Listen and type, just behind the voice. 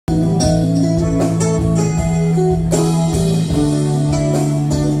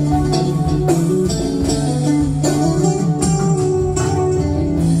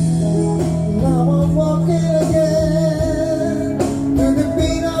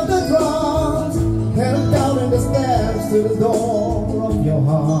to the door of your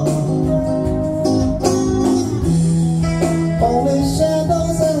heart. Only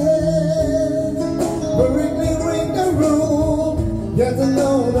shadows ahead, hurriedly ring the room. Get to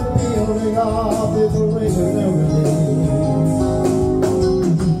know the feeling of the original release.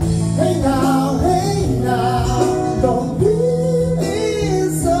 Hey now, don't give me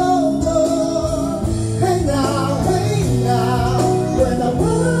so much. Hey now, when the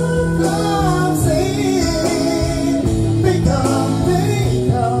world comes in, become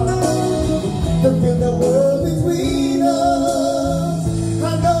to feel the world between us. I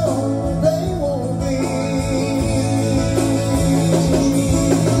know they won't be.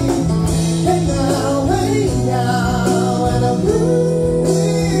 Hey now, when the moon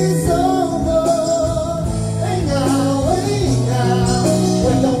is over. Hey now,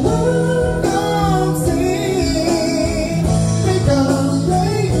 when the world comes in, become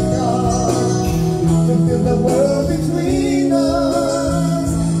to feel the world between us.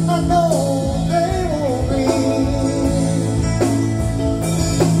 I know they won't be.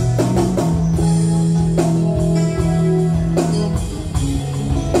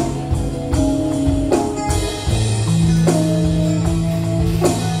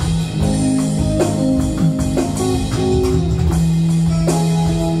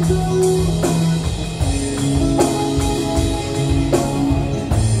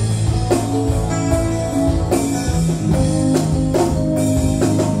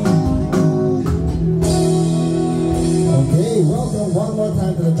 Okay, welcome one more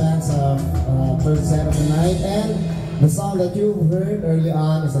time to the band's first set of the night. And the song that you heard early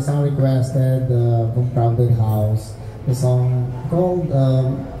on is a song requested from Crowded House. The song called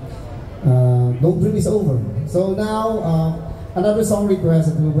Don't Dream Is Over. So now, another song request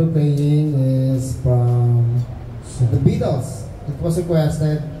that we will be playing is from the Beatles. It was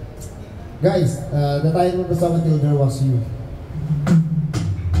requested. Guys, the title of the song, Until There Was You.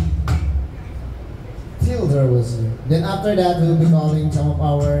 Till There Was You. Then after that, we'll be calling some of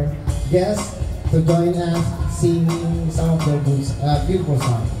our guests to join us singing some of their beautiful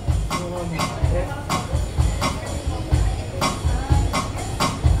songs.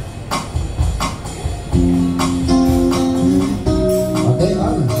 Okay,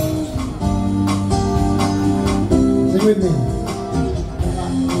 on. Sing with me.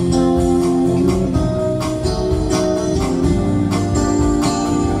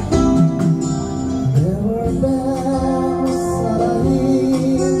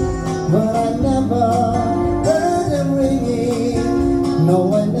 No,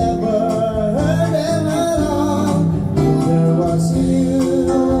 I never heard them at all. There was you.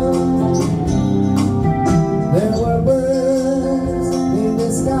 There were birds in the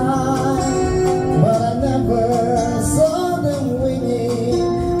sky, but I never saw them winging.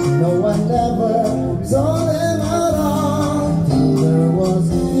 No, I never saw them at all. There was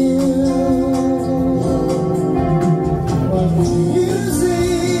you. You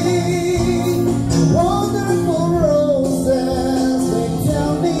see wonderful roses.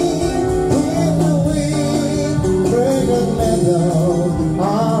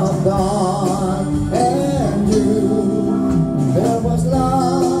 Of dawn and you, there was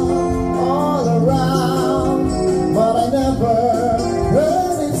love all around, but I never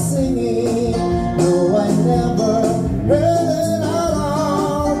heard it singing. No, I never heard it at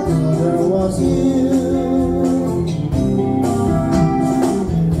all. There was you.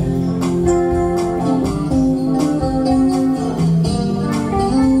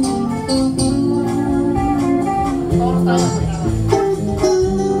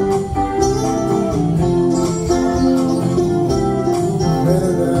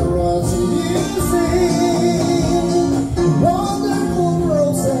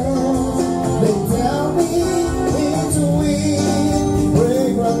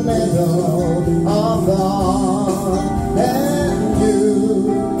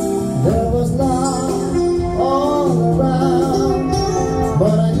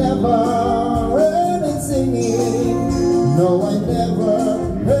 No, I never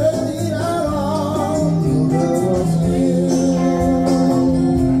heard it at all. Till there was you.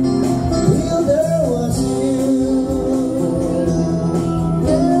 Till there was you.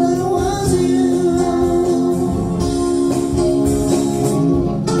 There was you.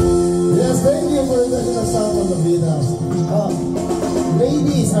 Yes, thank you for listening to the sound of the Beatles.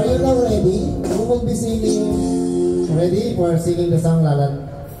 Ladies, are you now ready? Who will be singing? Ready for singing the song La La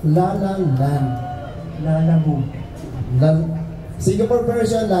Land? La La Move. Singapore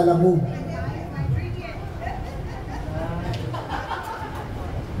version, La La Move.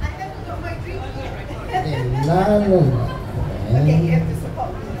 La La. Okay, you have to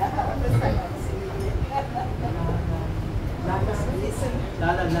support me.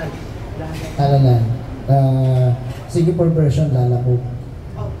 Lalalan. Sige for version, lalamove.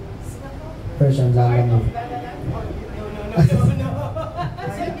 Version, lalamove.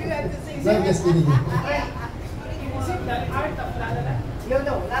 No, just kidding. The art of Lalala. You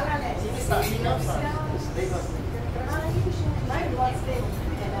know, Lalala. Mine was there.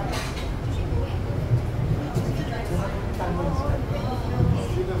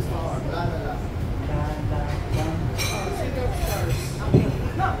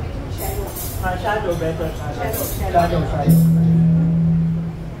 Shadow better. Shadow.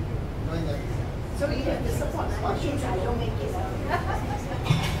 So you have to support. I don't make it.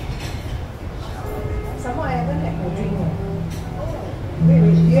 Someone I haven't had a drink. Wait,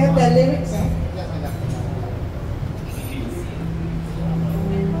 you have the lyrics, huh? Yes, I got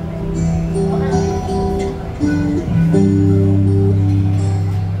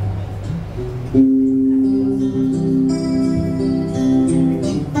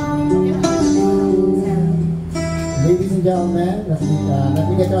Ladies and gentlemen, let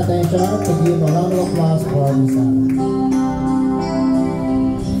me get your attention to give a round of applause for Lisa.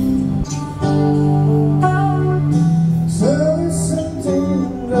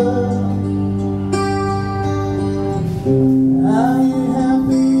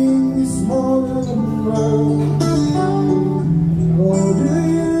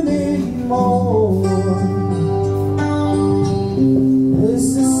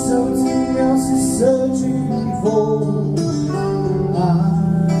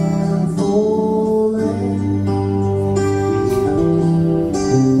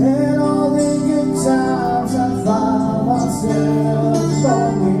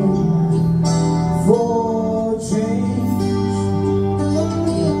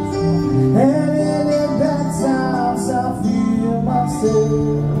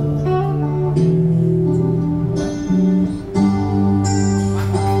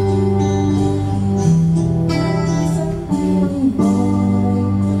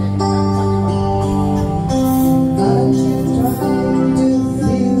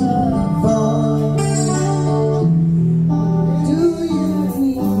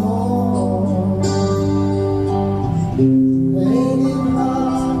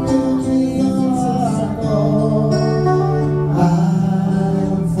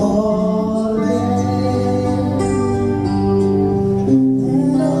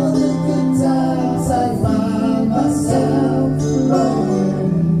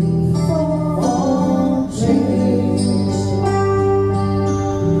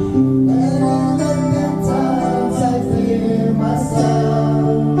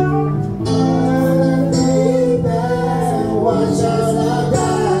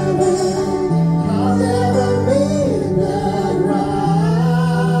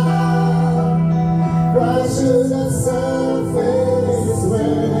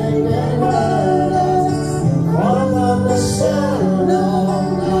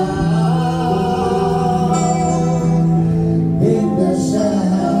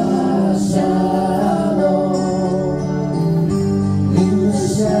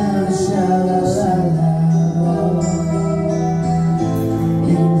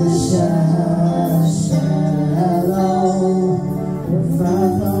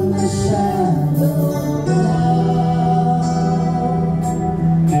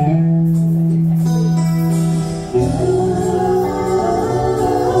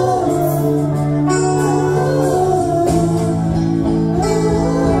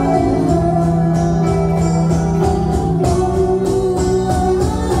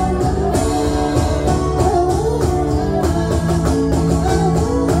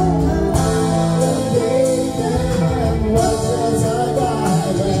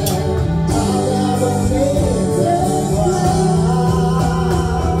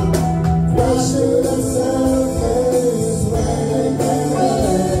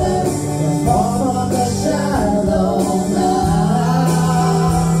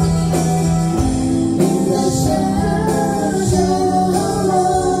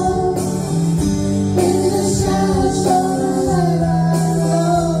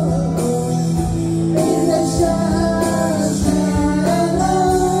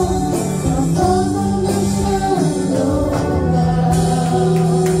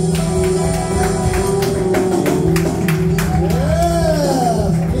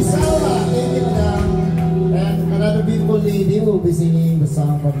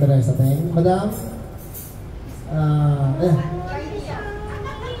 Madam?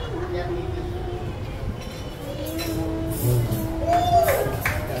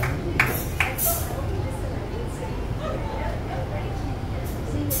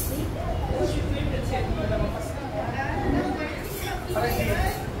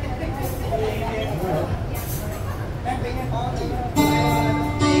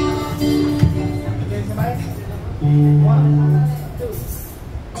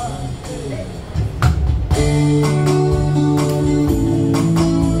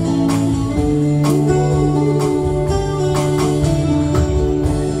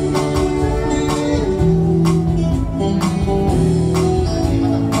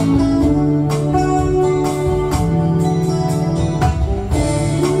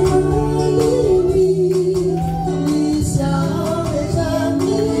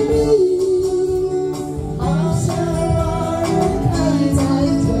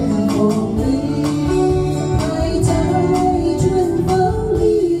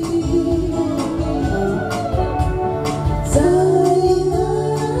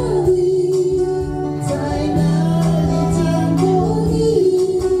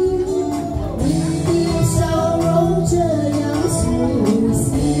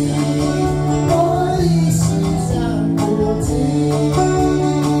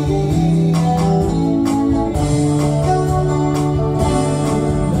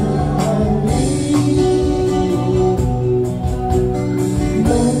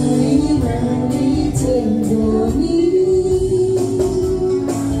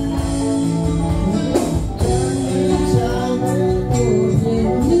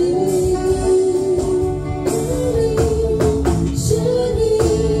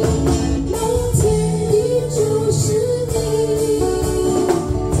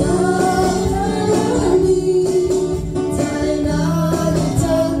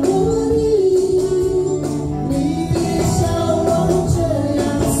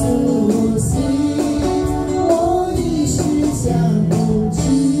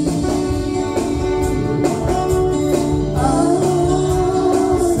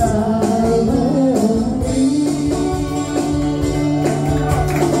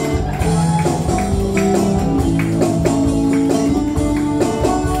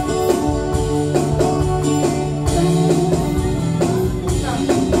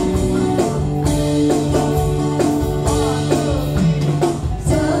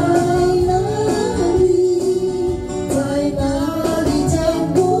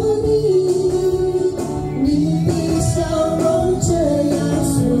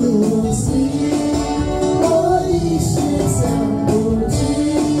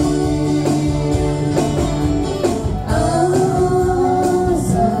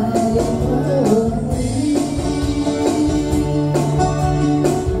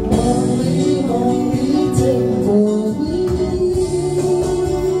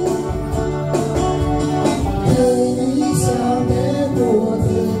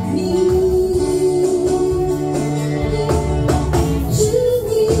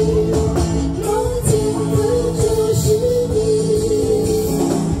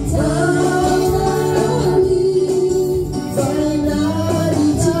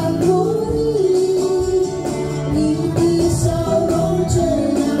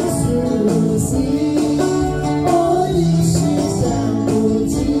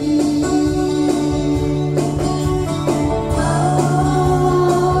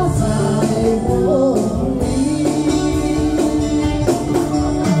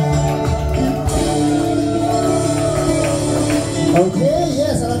 Okay,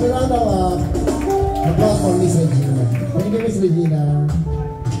 yes, another round of applause for Miss Regina. Thank you, Miss Regina.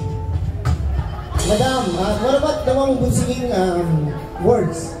 Madam, what about the one who's singing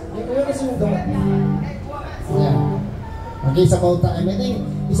words? You can sing the one. Yeah. Okay, it's about time. I think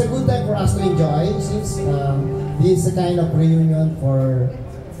it's a good time for us to enjoy since this is a kind of reunion for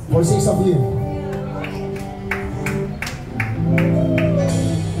 6 of you.